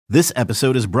This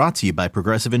episode is brought to you by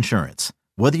Progressive Insurance.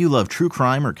 Whether you love true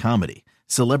crime or comedy,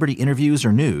 celebrity interviews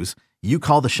or news, you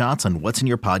call the shots on what's in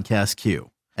your podcast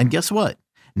queue. And guess what?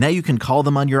 Now you can call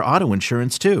them on your auto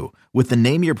insurance too with the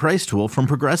Name Your Price tool from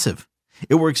Progressive.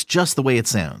 It works just the way it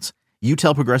sounds. You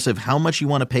tell Progressive how much you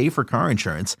want to pay for car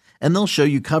insurance, and they'll show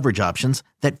you coverage options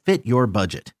that fit your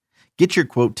budget. Get your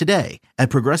quote today at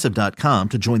Progressive.com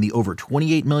to join the over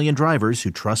 28 million drivers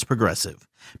who trust Progressive.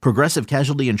 Progressive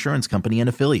Casualty Insurance Company and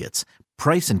Affiliates.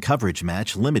 Price and coverage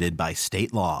match limited by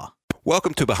state law.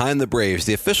 Welcome to Behind the Braves,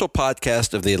 the official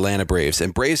podcast of the Atlanta Braves.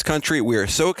 And Braves Country, we are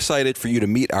so excited for you to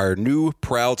meet our new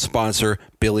proud sponsor,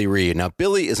 Billy Reid. Now,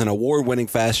 Billy is an award-winning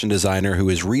fashion designer who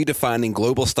is redefining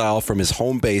global style from his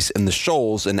home base in the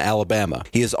Shoals in Alabama.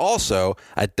 He is also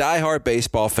a diehard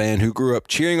baseball fan who grew up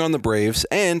cheering on the Braves,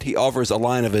 and he offers a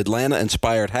line of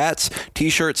Atlanta-inspired hats,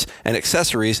 t-shirts, and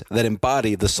accessories that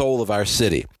embody the soul of our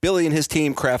city. Billy and his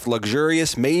team craft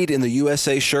luxurious,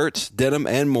 made-in-the-USA shirts, denim,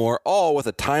 and more, all with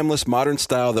a timeless modern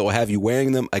style that will have you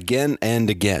wearing them again and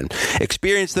again.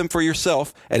 Experience them for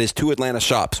yourself at his two Atlanta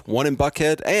shops, one in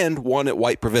Buckhead and one at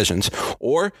White Provisions,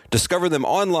 or discover them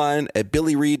online at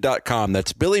billyreid.com.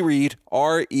 That's Billy Reid,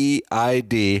 REID.com.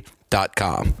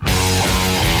 Swing,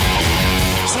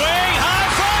 high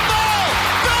fly ball,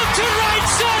 built to right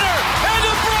center, and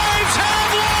the Braves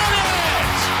have won it!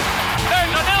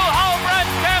 There's a new home run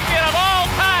champion of all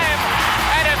time,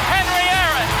 and it's Henry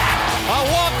Aaron. A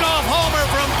walk-off homer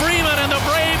from Freeman, and the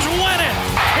Braves win it!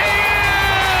 He is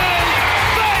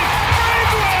safe!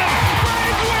 Braves win!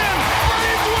 Braves win!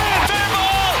 Braves win! Fair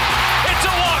ball, it's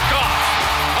a walk-off.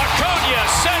 Acuna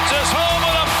sends us home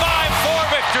with a 5-4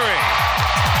 victory.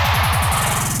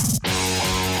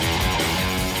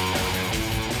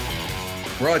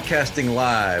 Broadcasting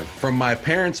live from my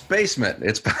parents' basement.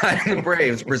 It's Behind the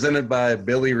Braves, presented by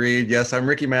Billy Reid. Yes, I'm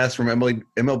Ricky Mass from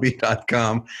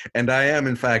MLB.com, and I am,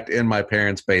 in fact, in my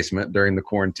parents' basement during the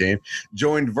quarantine,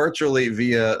 joined virtually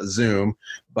via Zoom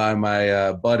by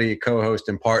my buddy, co-host,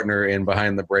 and partner in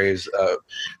Behind the Braves,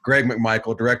 Greg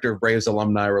McMichael, Director of Braves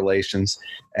Alumni Relations,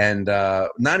 and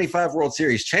 95 World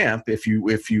Series champ. If you've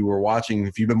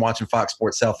been watching Fox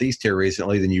Sports Southeast here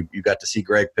recently, then you got to see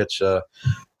Greg pitch a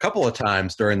couple of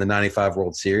times during the 95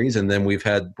 World Series, and then we've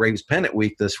had Braves Pennant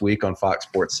Week this week on Fox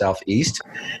Sports Southeast,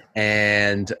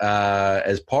 and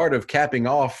as part of capping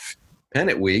off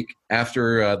Pennant Week,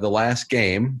 after the last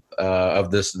game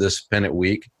of this Pennant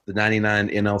Week, the 99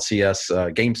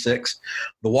 NLCS Game 6,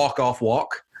 the walk-off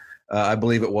walk, I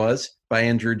believe it was, by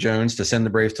Andrew Jones to send the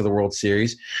Braves to the World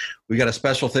Series. We got a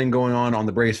special thing going on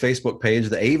the Braves Facebook page,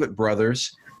 the Avett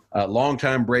Brothers,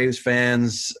 longtime Braves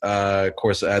fans, of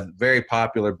course, a very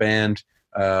popular band,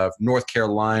 North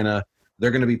Carolina.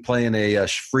 They're going to be playing a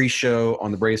free show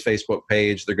on the Braves Facebook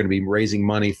page. They're going to be raising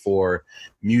money for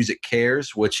Music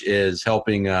Cares, which is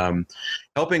helping out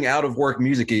of work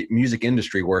music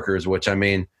industry workers, which, I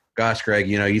mean, gosh, Greg,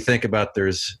 you think about,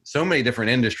 there's so many different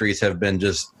industries have been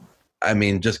just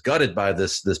gutted by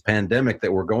this pandemic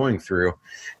that we're going through.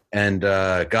 And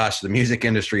gosh, the music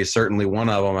industry is certainly one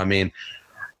of them. I mean,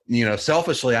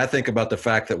 selfishly, I think about the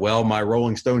fact that, well, my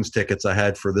Rolling Stones tickets I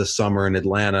had for this summer in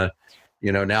Atlanta,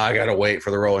 now I got to wait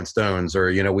for the Rolling Stones.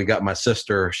 Or, we got my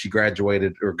sister, she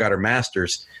graduated or got her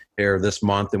master's here this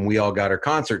month, and we all got her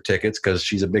concert tickets because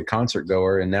she's a big concert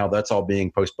goer, and now that's all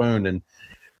being postponed. And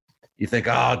you think,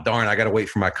 oh, darn, I got to wait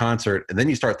for my concert. And then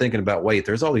you start thinking about, wait,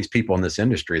 there's all these people in this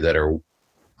industry that are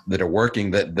working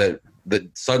that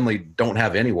suddenly don't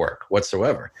have any work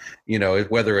whatsoever.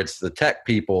 Whether it's the tech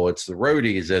people, it's the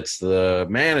roadies, it's the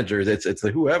managers, it's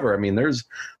the whoever. I mean, there's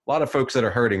a lot of folks that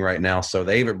are hurting right now. So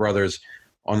the Avett Brothers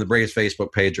on the Braves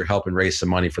Facebook page are helping raise some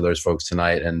money for those folks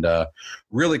tonight. And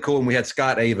really cool. And we had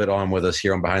Scott Avett on with us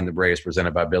here on Behind the Braves,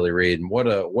 presented by Billy Reid. And what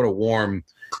a warm,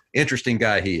 interesting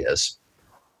guy he is.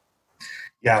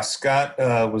 Yeah, Scott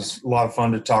was a lot of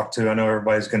fun to talk to. I know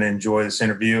everybody's going to enjoy this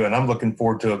interview, and I'm looking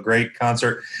forward to a great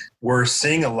concert. We're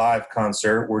seeing a live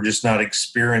concert. We're just not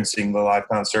experiencing the live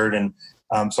concert, and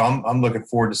so I'm looking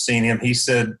forward to seeing him. He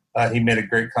said he made a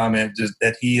great comment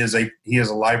that he is a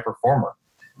live performer,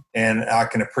 and I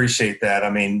can appreciate that. I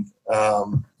mean,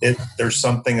 there's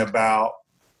something about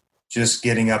just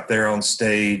getting up there on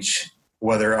stage.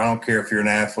 Whether, I don't care if you're an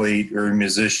athlete or a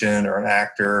musician or an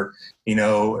actor,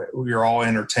 you're all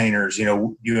entertainers.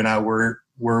 You and I,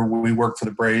 we work for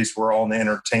the Braves. We're all in the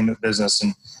entertainment business,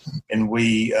 and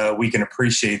we can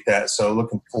appreciate that. So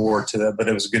looking forward to that. But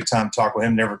it was a good time to talk with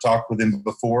him. Never talked with him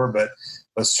before, but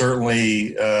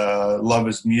certainly love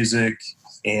his music,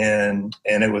 and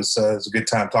it was a good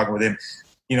time talking with him.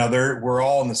 We're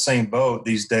all in the same boat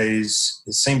these days.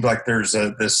 It seems like there's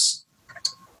this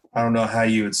I don't know how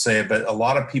you would say it, but a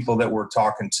lot of people that we're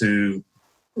talking to,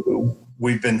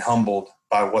 we've been humbled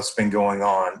by what's been going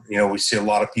on. We see a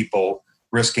lot of people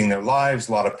risking their lives,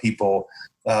 a lot of people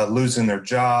losing their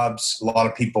jobs, a lot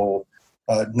of people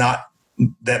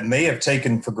that may have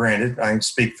taken for granted. I can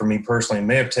speak for me personally,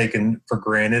 may have taken for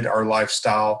granted our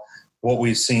lifestyle, what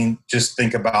we've seen. Just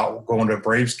think about going to a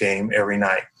Braves game every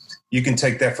night. You can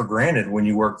take that for granted when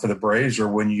you work for the Braves or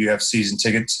when you have season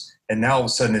tickets, and now all of a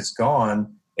sudden it's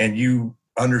gone, and you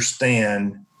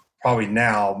understand probably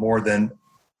now more than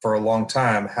for a long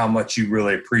time how much you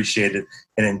really appreciated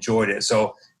and enjoyed it.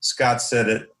 So Scott said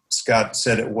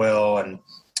it well,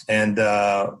 and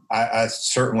I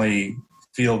certainly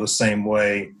feel the same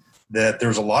way, that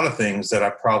there's a lot of things that I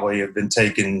probably have been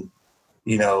taking,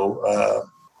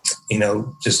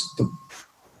 just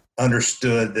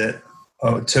understood that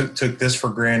took this for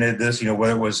granted. This,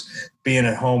 whether it was being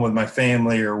at home with my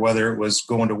family or whether it was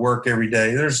going to work every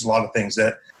day. There's a lot of things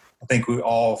that I think we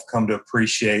all have come to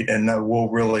appreciate, and we'll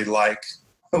really like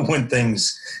when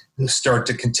things start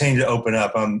to continue to open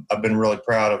up. I've been really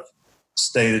proud of the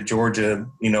state of Georgia,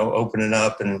 opening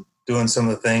up and doing some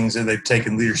of the things that they've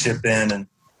taken leadership in.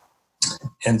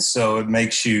 And so it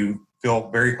makes you feel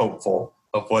very hopeful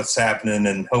of what's happening.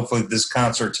 And hopefully this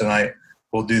concert tonight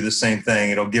will do the same thing.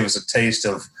 It'll give us a taste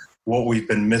of what we've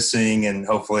been missing, and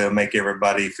hopefully it'll make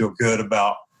everybody feel good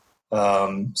about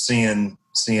seeing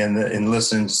and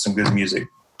listening to some good music.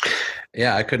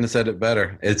 Yeah, I couldn't have said it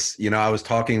better. It's, I was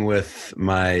talking with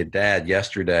my dad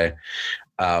yesterday.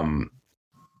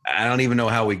 I don't even know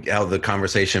how the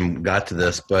conversation got to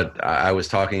this, but I was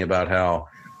talking about how,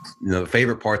 the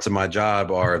favorite parts of my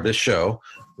job are this show,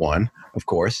 one, of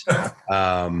course.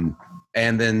 And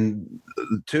then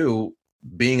two,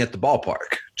 being at the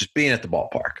ballpark, just being at the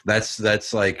ballpark.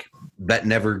 That's like, that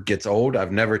never gets old.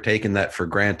 I've never taken that for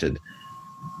granted.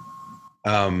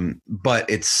 But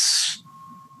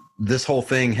this whole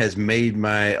thing has made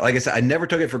like I said, I never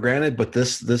took it for granted, but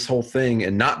this whole thing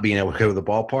and not being able to go to the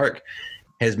ballpark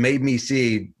has made me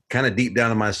see kind of deep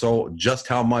down in my soul just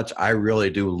how much I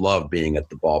really do love being at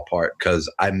the ballpark, because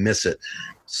I miss it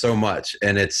so much.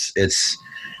 And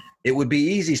it would be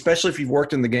easy, especially if you've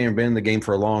worked in the game or been in the game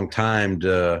for a long time,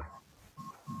 to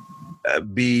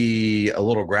be a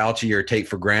little grouchy or take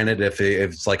for granted if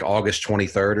it's like August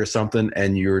 23rd or something,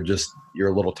 and you're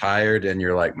a little tired and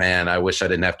you're like, man, I wish I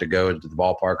didn't have to go to the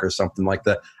ballpark or something like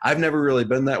that. I've never really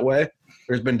been that way.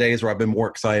 There's been days where I've been more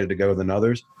excited to go than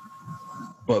others.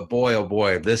 But boy, oh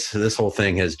boy, this whole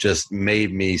thing has just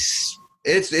made me –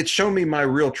 it's shown me my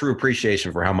real true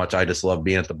appreciation for how much I just love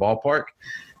being at the ballpark,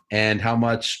 and how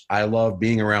much I love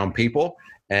being around people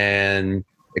and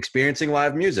experiencing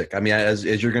live music. I mean, as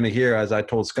you're going to hear, as I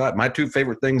told Scott, my two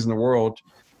favorite things in the world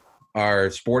are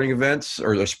sporting events,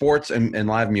 or the sports and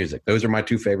live music. Those are my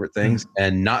two favorite things,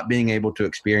 and not being able to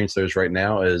experience those right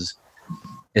now is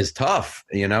tough,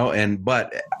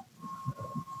 but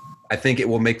I think it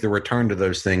will make the return to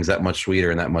those things that much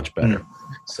sweeter and that much better.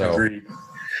 Agreed.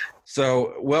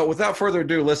 So, well, without further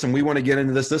ado, listen, we want to get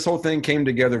into this. This whole thing came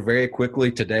together very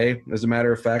quickly today. As a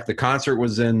matter of fact, the concert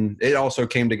it also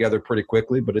came together pretty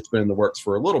quickly, but it's been in the works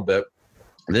for a little bit.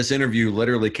 This interview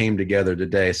literally came together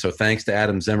today. So thanks to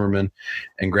Adam Zimmerman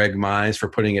and Greg Mize for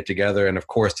putting it together. And of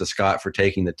course to Scott for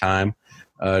taking the time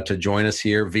to join us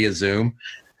here via Zoom.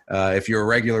 If you're a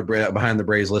regular Behind the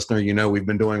Braves listener, we've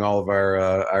been doing all of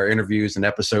our interviews and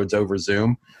episodes over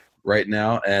Zoom right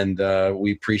now, and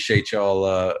we appreciate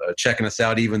y'all checking us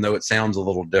out, even though it sounds a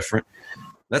little different.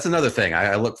 That's another thing.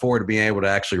 I look forward to being able to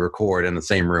actually record in the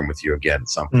same room with you again at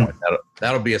some point.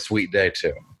 That'll be a sweet day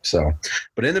too. So,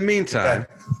 but in the meantime,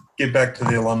 get back to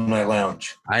the Alumni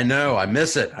Lounge. I know. I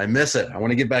miss it. I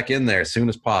want to get back in there as soon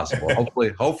as possible.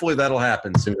 Hopefully that'll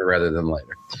happen sooner rather than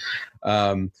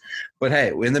later. But hey,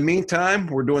 in the meantime,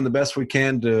 we're doing the best we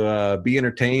can to be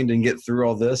entertained and get through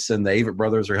all this, and the Avett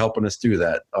brothers are helping us do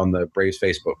that on the Braves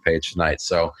Facebook page tonight.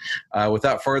 So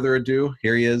without further ado,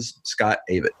 here he is, Scott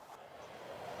Avett.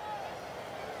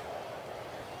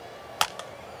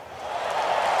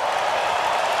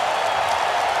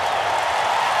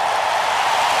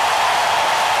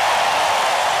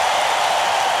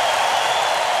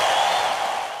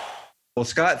 Well,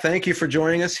 Scott, thank you for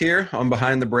joining us here on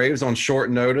Behind the Braves on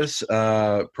short notice,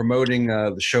 promoting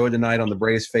the show tonight on the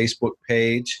Braves Facebook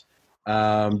page.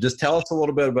 Just tell us a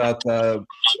little bit about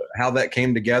how that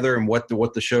came together and what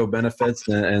the show benefits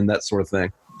and that sort of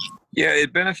thing. Yeah,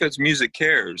 it benefits Music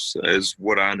Cares, is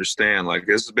what I understand. Like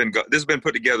this has been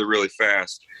put together really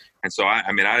fast, and so I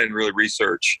didn't really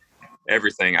research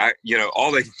everything.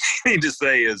 All they need to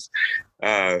say is,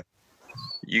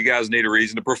 you guys need a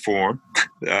reason to perform.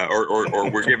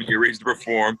 or we're giving you a reason to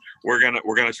perform. We're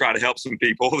gonna try to help some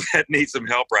people that need some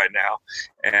help right now,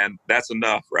 and that's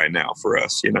enough right now for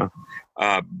us,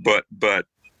 But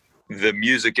the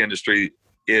music industry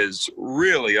is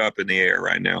really up in the air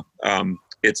right now.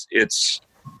 It's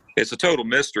a total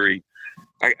mystery.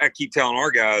 I keep telling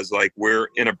our guys, like, we're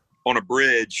on a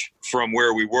bridge from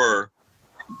where we were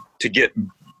to get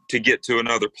to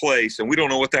another place, and we don't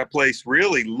know what that place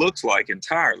really looks like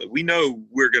entirely. We know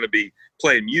we're going to be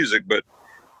playing music, but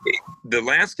the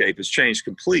landscape has changed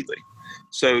completely.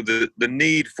 So the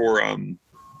need for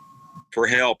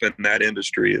help in that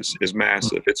industry is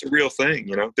massive. It's a real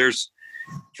thing, There's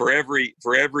for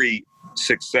every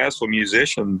successful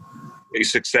musician, a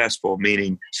successful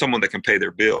meaning someone that can pay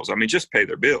their bills. I mean, just pay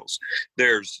their bills.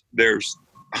 There's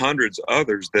hundreds of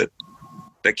others that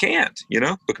can't,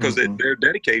 because they're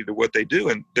dedicated to what they do,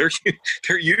 and they're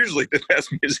usually the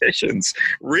best musicians.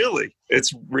 Really,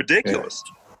 it's ridiculous.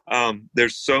 Yeah.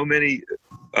 There's so many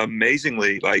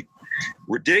amazingly, like,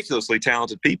 ridiculously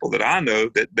talented people that I know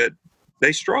that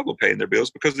they struggle paying their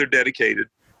bills because they're dedicated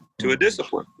to a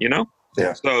discipline.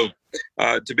 Yeah. So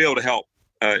to be able to help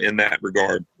in that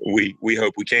regard, we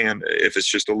hope we can. If it's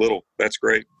just a little, that's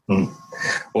great.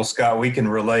 Well, Scott, we can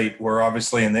relate. We're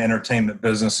obviously in the entertainment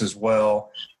business as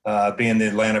well, being the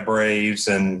Atlanta Braves,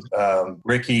 and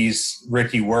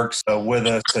Ricky works with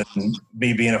us, and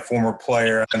me being a former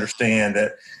player, I understand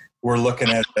that we're looking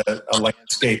at a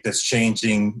landscape that's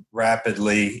changing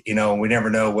rapidly. We never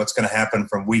know what's going to happen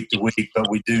from week to week, but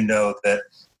we do know that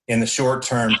in the short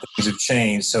term, things have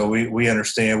changed. So we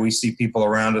understand. We see people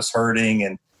around us hurting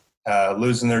and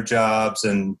losing their jobs,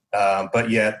 and but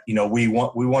yet, we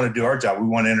want to do our job. We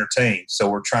want to entertain. So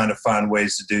we're trying to find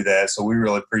ways to do that. So we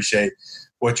really appreciate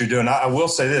what you're doing. I will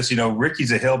say this: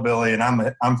 Ricky's a hillbilly, and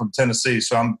I'm from Tennessee,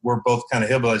 so we're both kind of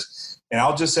hillbillies. And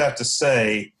I'll just have to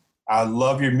say, I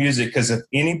love your music, because if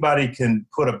anybody can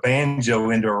put a banjo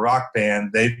into a rock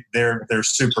band, they're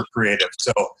super creative.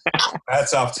 So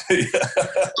that's off to you.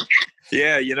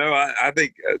 Yeah, I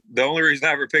think the only reason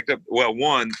I ever picked up,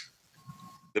 one,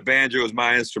 the banjo is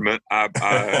my instrument.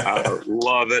 I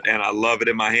love it, and I love it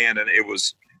in my hand, and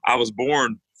I was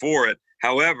born for it.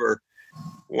 However,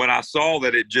 when I saw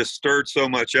that it just stirred so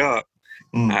much up,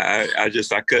 I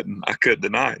couldn't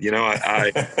deny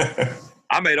it.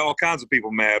 I made all kinds of people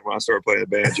mad when I started playing the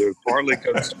banjo, partly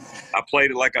because I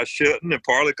played it like I shouldn't, and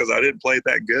partly because I didn't play it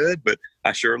that good, but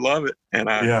I sure love it, and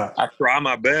I try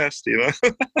my best,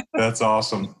 That's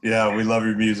awesome. Yeah, we love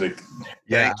your music.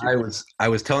 Yeah, I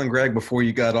was telling Greg before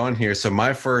you got on here, so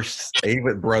my first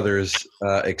Avett Brothers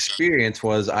experience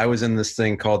was I was in this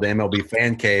thing called the MLB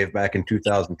Fan Cave back in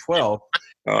 2012,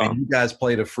 and you guys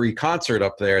played a free concert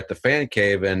up there at the Fan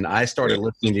Cave, and I started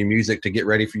listening to your music to get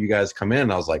ready for you guys to come in.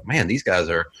 And I was like, man, these guys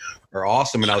are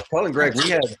awesome. And I was telling Greg,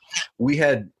 we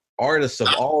had artists of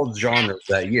all genres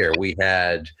that year. We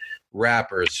had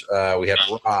rappers, we had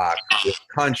rock, we had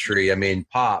country,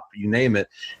 pop, you name it.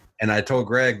 And I told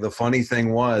Greg, the funny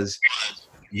thing was,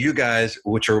 you guys,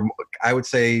 which are, I would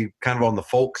say, kind of on the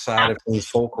folk side of things,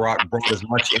 folk rock, brought as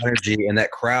much energy, and that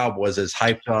crowd was as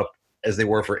hyped up as they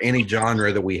were for any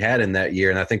genre that we had in that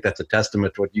year. And I think that's a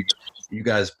testament to what you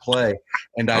guys play.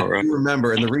 And I do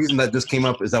remember, and the reason that this came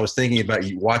up is I was thinking about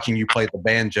watching you play the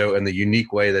banjo and the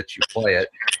unique way that you play it.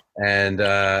 And,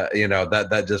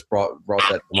 that just brought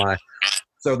that to mind.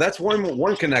 So that's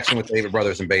one connection with the Avett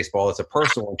Brothers in baseball. It's a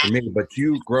personal one for me, but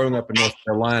you, growing up in North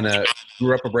Carolina,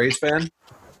 grew up a Braves fan?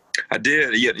 I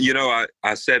did.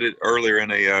 I said it earlier in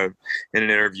an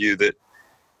interview that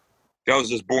I was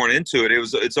just born into it.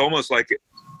 It's almost like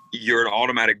you're an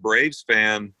automatic Braves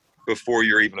fan before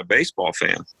you're even a baseball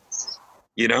fan.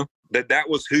 That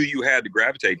was who you had to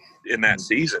gravitate in that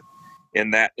season,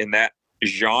 in that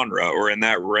genre or in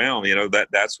that realm.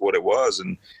 That's what it was,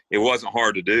 and it wasn't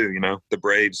hard to do. The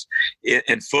Braves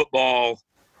in football,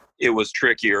 it was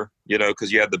trickier.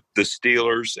 Because you had the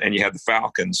Steelers and you had the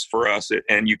Falcons for us,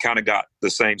 and you kind of got the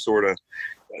same sort of.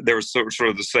 There was sort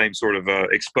of the same sort of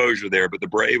exposure there, but the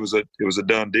Braves it was a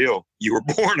done deal. You were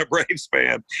born a Braves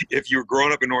fan if you were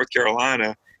growing up in North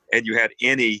Carolina and you had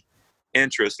any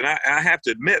interest. And I have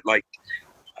to admit, like,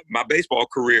 my baseball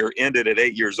career ended at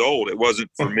 8 years old. It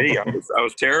wasn't for me. I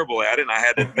was terrible at it, and I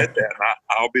had to admit that. And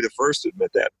I'll be the first to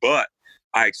admit that. But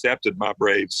I accepted my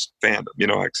Braves fandom.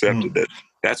 I accepted that.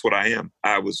 That's what I am.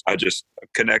 I just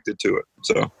connected to it.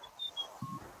 So.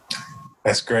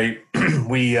 That's great.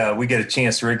 We get a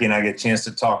chance, Ricky and I get a chance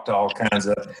to talk to all kinds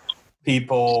of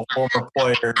people, former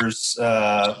players,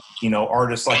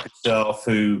 artists like yourself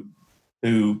who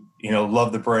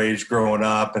love the Braves growing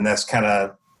up, and that's kind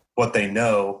of what they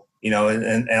know,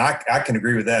 and I can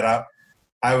agree with that.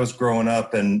 I was growing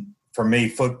up, and for me,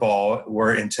 football,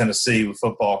 we're in Tennessee,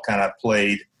 football kind of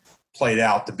played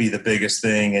out to be the biggest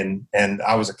thing. And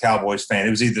I was a Cowboys fan. It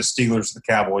was either the Steelers or the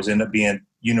Cowboys. Ended up being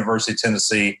University of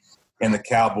Tennessee and the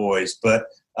Cowboys. But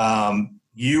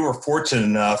you were fortunate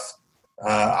enough,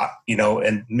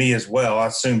 and me as well. I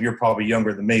assume you're probably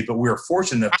younger than me, but we were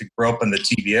fortunate enough to grow up in the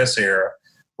TBS era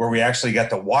where we actually got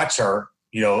to watch our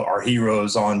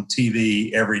heroes on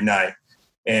TV every night.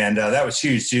 And that was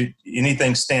huge.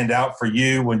 Anything stand out for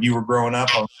you when you were growing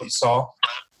up on what you saw?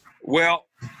 Well,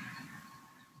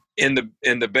 in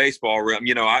the baseball realm,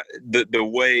 the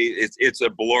way it's a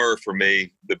blur for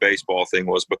me. The baseball thing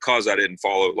was because I didn't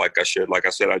follow it like I should. Like I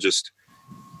said, I just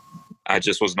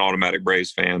was an automatic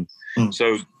Braves fan.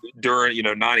 So during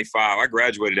 95, I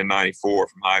graduated in 94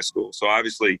 from high school. So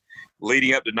obviously,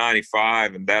 leading up to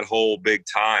 95 and that whole big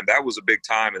time, that was a big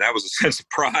time, and that was a sense of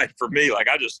pride for me. Like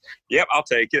I'll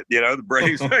take it. The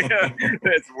Braves,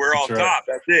 we're on top.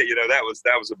 That's it.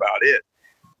 That was about it.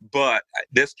 But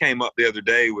this came up the other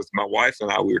day with my wife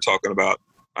and I. We were talking about,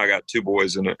 I got 2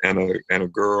 boys and a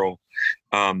girl.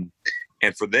 And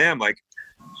for them, like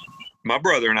my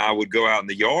brother and I would go out in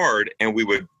the yard and we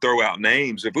would throw out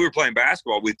names. If we were playing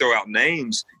basketball, we'd throw out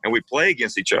names and we'd play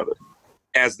against each other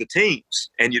as the teams.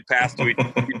 And you'd pass to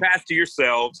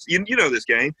yourselves. You know this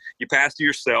game. You pass to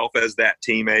yourself as that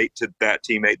teammate to that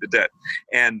teammate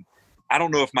and I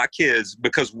don't know if my kids,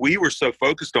 because we were so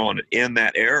focused on it in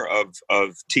that era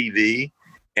of TV,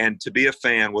 and to be a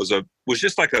fan was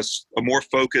just like a more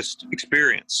focused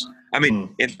experience. I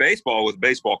mean, in baseball with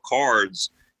baseball cards,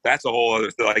 that's a whole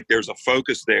other thing. Like there's a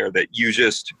focus there that you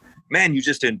just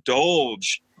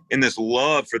indulge in this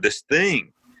love for this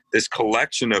thing, this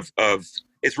collection of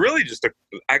it's really just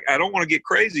I don't want to get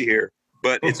crazy here,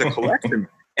 but it's a collection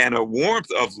and a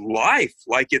warmth of life.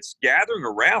 Like it's gathering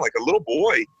around, like a little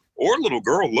boy or little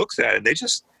girl looks at it, and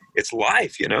it's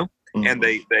life, and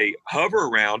they hover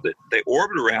around it, they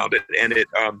orbit around it, and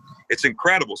it's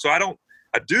incredible. So I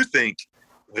do think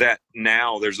that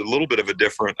now there's a little bit of a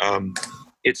different,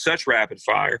 it's such rapid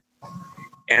fire,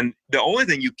 and the only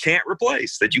thing you can't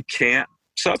replace, that you can't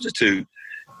substitute,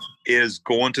 is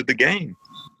going to the game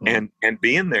and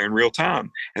being there in real time.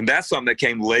 And that's something that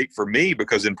came late for me,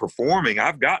 because in performing,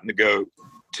 I've gotten to go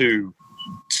to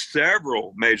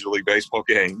several Major League Baseball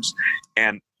games,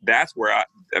 and that's where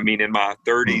in my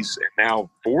 30s and now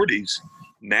 40s,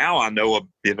 now I know what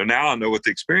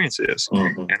the experience is,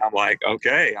 and I'm like,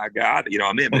 okay, I got it,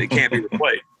 I'm in, but it can't be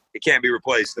replaced. It can't be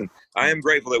replaced, and I am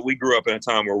grateful that we grew up in a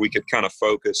time where we could kind of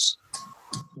focus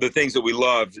the things that we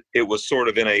loved. It was sort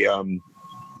of in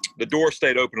the door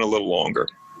stayed open a little longer,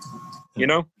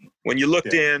 when you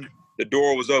looked in. The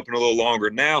door was open a little longer.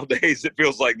 Nowadays, it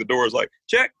feels like the door is like,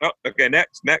 check. Oh, okay,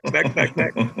 next.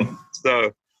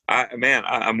 So,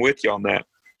 I'm with you on that.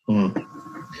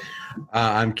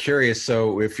 I'm curious.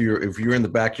 So, if you're in the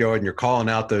backyard and you're calling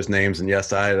out those names, and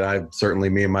yes, I certainly,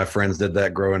 me and my friends did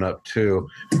that growing up too.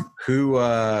 Who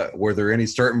were there any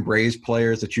certain Braves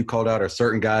players that you called out, or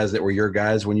certain guys that were your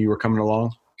guys when you were coming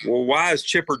along? Well, why is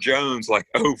Chipper Jones like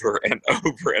over and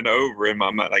over and over in my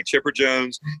mind? Like Chipper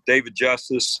Jones, David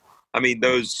Justice. I mean,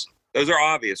 those are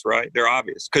obvious, right? They're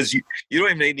obvious because you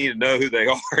don't even need to know who they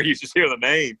are. You just hear the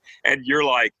name and you're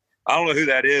like, I don't know who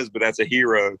that is, but that's a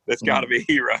hero. That's got to be a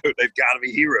hero. They've got to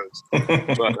be heroes.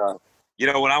 But,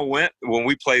 when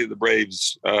we played the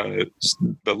Braves,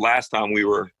 the last time we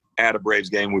were at a Braves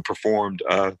game, we performed,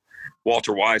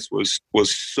 Walter Weiss was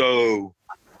so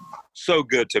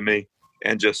good to me.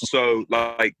 And just so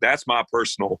like, that's my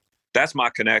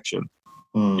connection.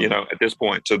 At this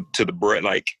point to the Brit,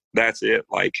 like that's it.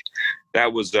 Like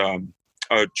that was a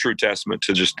true testament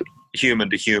to just human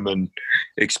to human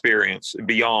experience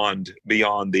beyond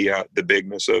the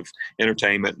bigness of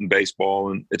entertainment and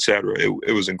baseball and et cetera.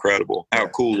 It was incredible how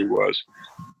cool he was.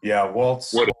 Yeah,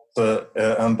 Walt's an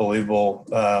unbelievable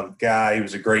guy. He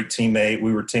was a great teammate.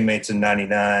 We were teammates in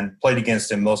 '99. Played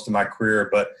against him most of my career,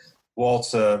 but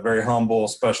Walt's a very humble,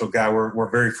 special guy. We're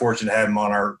very fortunate to have him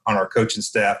on our coaching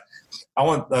staff. I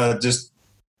want just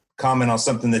comment on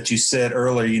something that you said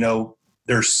earlier.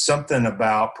 There's something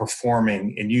about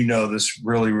performing, and this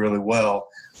really, really well.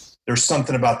 There's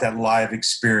something about that live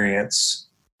experience.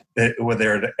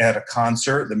 Whether at a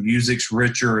concert, the music's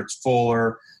richer, it's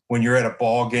fuller. When you're at a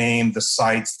ball game, the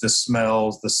sights, the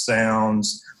smells, the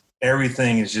sounds,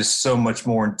 everything is just so much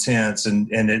more intense, and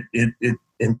it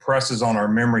impresses on our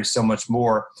memory so much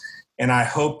more. And I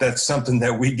hope that's something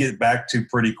that we get back to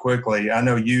pretty quickly. I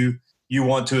know you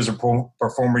want to as a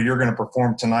performer. You're going to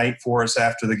perform tonight for us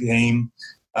after the game,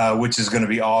 which is going to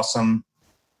be awesome.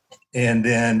 And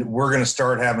then we're going to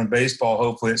start having baseball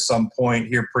hopefully at some point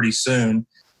here pretty soon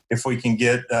if we can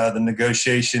get the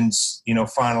negotiations,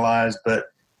 finalized. But,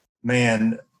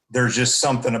 man, there's just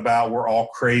something about we're all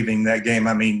craving that game.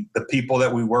 I mean, the people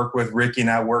that we work with, Ricky and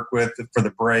I work with for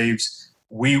the Braves,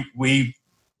 we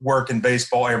work in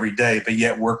baseball every day, but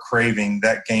yet we're craving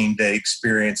that game day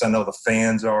experience. I know the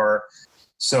fans are.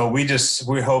 So we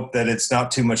hope that it's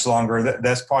not too much longer.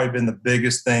 That's probably been the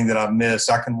biggest thing that I've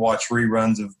missed. I can watch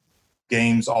reruns of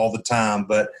games all the time,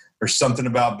 but there's something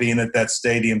about being at that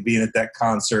stadium, being at that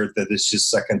concert that is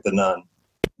just second to none.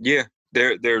 Yeah,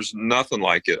 there's nothing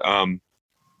like it. I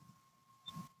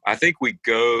think we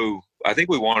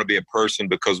want to be a person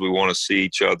because we want to see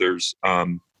each other's.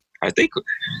 Correct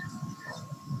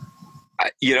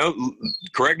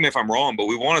me if I'm wrong, but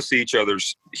we want to see each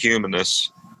other's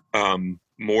humanness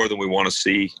more than we want to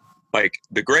see. Like,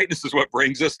 the greatness is what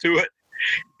brings us to it.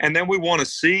 And then we want to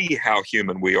see how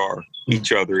human we are,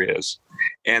 each other is.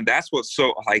 And that's what's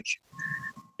so,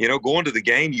 going to the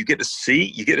game, you get to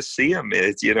see them.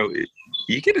 It's,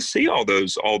 you get to see all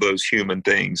those human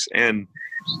things. And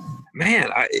man,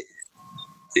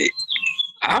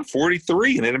 I'm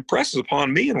 43 and it impresses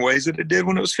upon me in ways that it did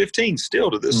when I was 15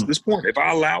 still to this point, if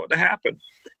I allow it to happen.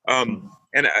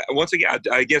 Once again,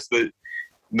 I guess the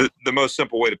most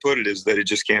simple way to put it is that it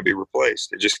just can't be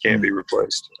replaced. It just can't be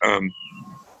replaced.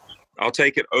 I'll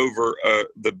take it over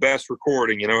the best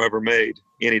recording ever made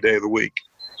any day of the week.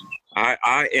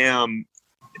 I am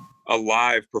a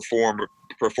live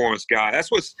performance guy. That's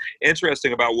what's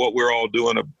interesting about what we're all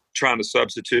doing, trying to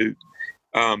substitute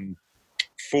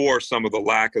for some of the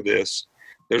lack of this.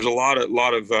 There's a lot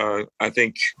of I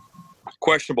think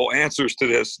questionable answers to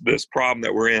this problem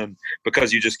that we're in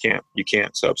because you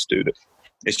can't substitute it.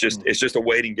 It's just a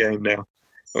waiting game now.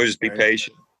 We'll just be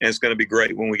patient, and it's going to be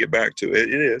great when we get back to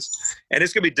it. It is, and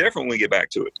it's going to be different when we get back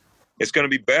to it. It's going to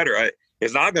be better.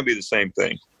 It's not going to be the same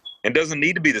thing. It doesn't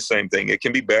need to be the same thing. It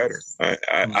can be better. I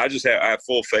have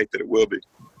full faith that it will be.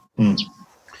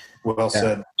 Well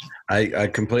said. I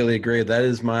completely agree. That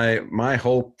is my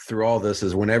hope through all this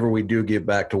is whenever we do get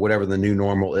back to whatever the new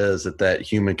normal is, that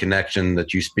human connection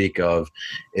that you speak of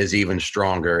is even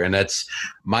stronger. And that's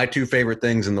my two favorite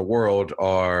things in the world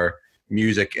are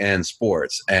music and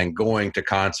sports, and going to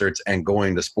concerts and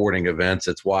going to sporting events.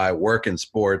 It's why I work in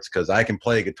sports, because I can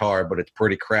play guitar, but it's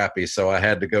pretty crappy. So I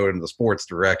had to go in the sports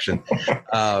direction.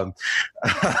 But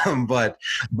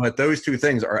those two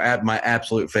things are my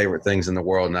absolute favorite things in the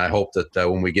world. And I hope that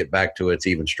when we get back to it, it's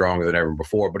even stronger than ever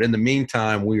before. But in the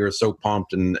meantime, we are so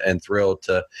pumped and thrilled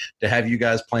to have you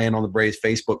guys playing on the Braves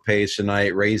Facebook page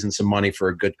tonight, raising some money for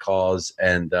a good cause.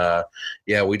 And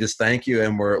we just thank you.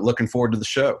 And we're looking forward to the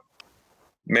show.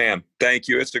 Man, thank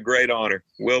you. It's a great honor.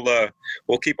 We'll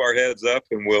keep our heads up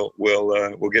and we'll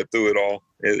get through it all.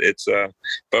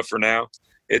 But for now,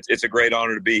 it's a great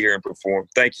honor to be here and perform.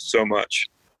 Thank you so much.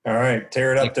 All right,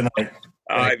 tear it up tonight.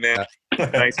 All right, man.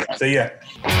 Thanks. See ya.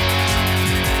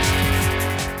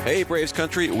 Hey, Braves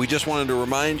country, we just wanted to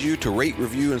remind you to rate,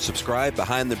 review, and subscribe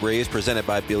Behind the Braves, presented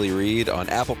by Billy Reed on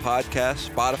Apple Podcasts,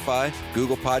 Spotify,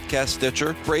 Google Podcasts,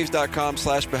 Stitcher,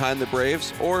 Braves.com/Behind the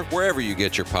Braves, or wherever you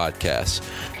get your podcasts.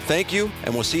 Thank you,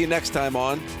 and we'll see you next time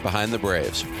on Behind the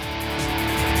Braves.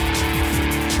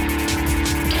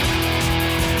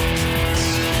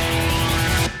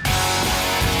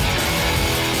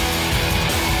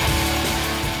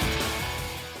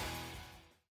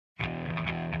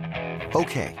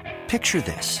 Okay, picture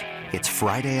this. It's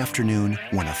Friday afternoon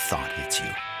when a thought hits you.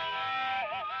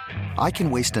 I can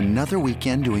waste another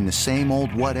weekend doing the same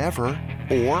old whatever,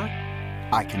 or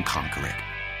I can conquer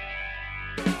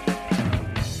it.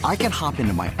 I can hop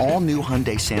into my all-new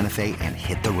Hyundai Santa Fe and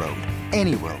hit the road.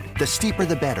 Any road. The steeper,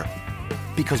 the better.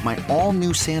 Because my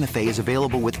all-new Santa Fe is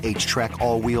available with H-Track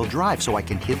all-wheel drive, so I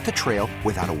can hit the trail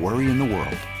without a worry in the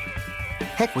world.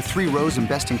 Heck, with 3 rows and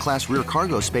best-in-class rear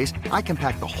cargo space, I can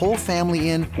pack the whole family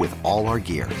in with all our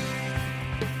gear.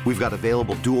 We've got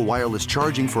available dual wireless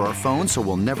charging for our phones, so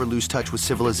we'll never lose touch with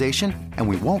civilization, and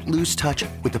we won't lose touch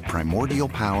with the primordial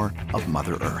power of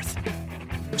Mother Earth.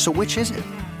 So which is it?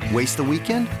 Waste the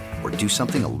weekend or do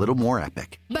something a little more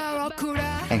epic?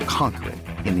 And conquer it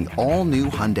in the all-new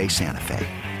Hyundai Santa Fe.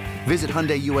 Visit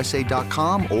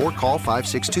HyundaiUSA.com or call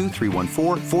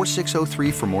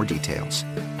 562-314-4603 for more details.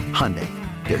 Hyundai,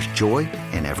 there's joy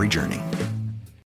in every journey.